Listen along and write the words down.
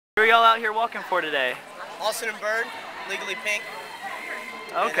Who are y'all out here walking for today? Austin and Bird, Legally Pink.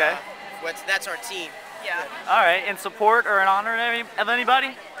 Okay. And, that's our team. Yeah. All right. In support or in honor of anybody?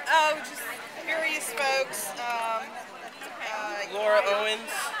 Oh, just various folks. Laura Owens.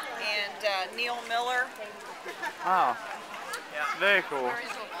 And Neil Miller. Oh. Yeah. Very cool.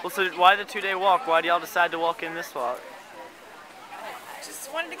 Well, so why the 2-day walk? Why do y'all decide to walk in this walk?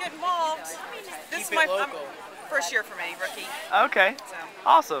 Just wanted to get involved. This Keep is my it local. first year for me, rookie. Okay. So.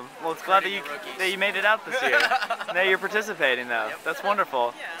 Awesome. Well, it's glad that Rookies. you made it out this year. Now you're participating though. Yep. That's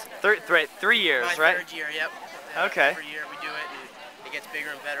wonderful. Yeah. 3 years, My right? third year, yep. Okay. Every year we do it, and it gets bigger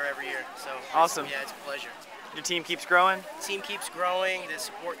and better every year. So Awesome. Yeah, it's a pleasure. Your team keeps growing? The team keeps growing. The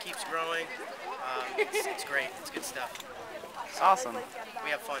support keeps growing. It's great. It's good stuff. Awesome. We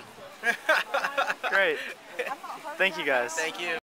have fun. Great. Thank you guys. Thank you.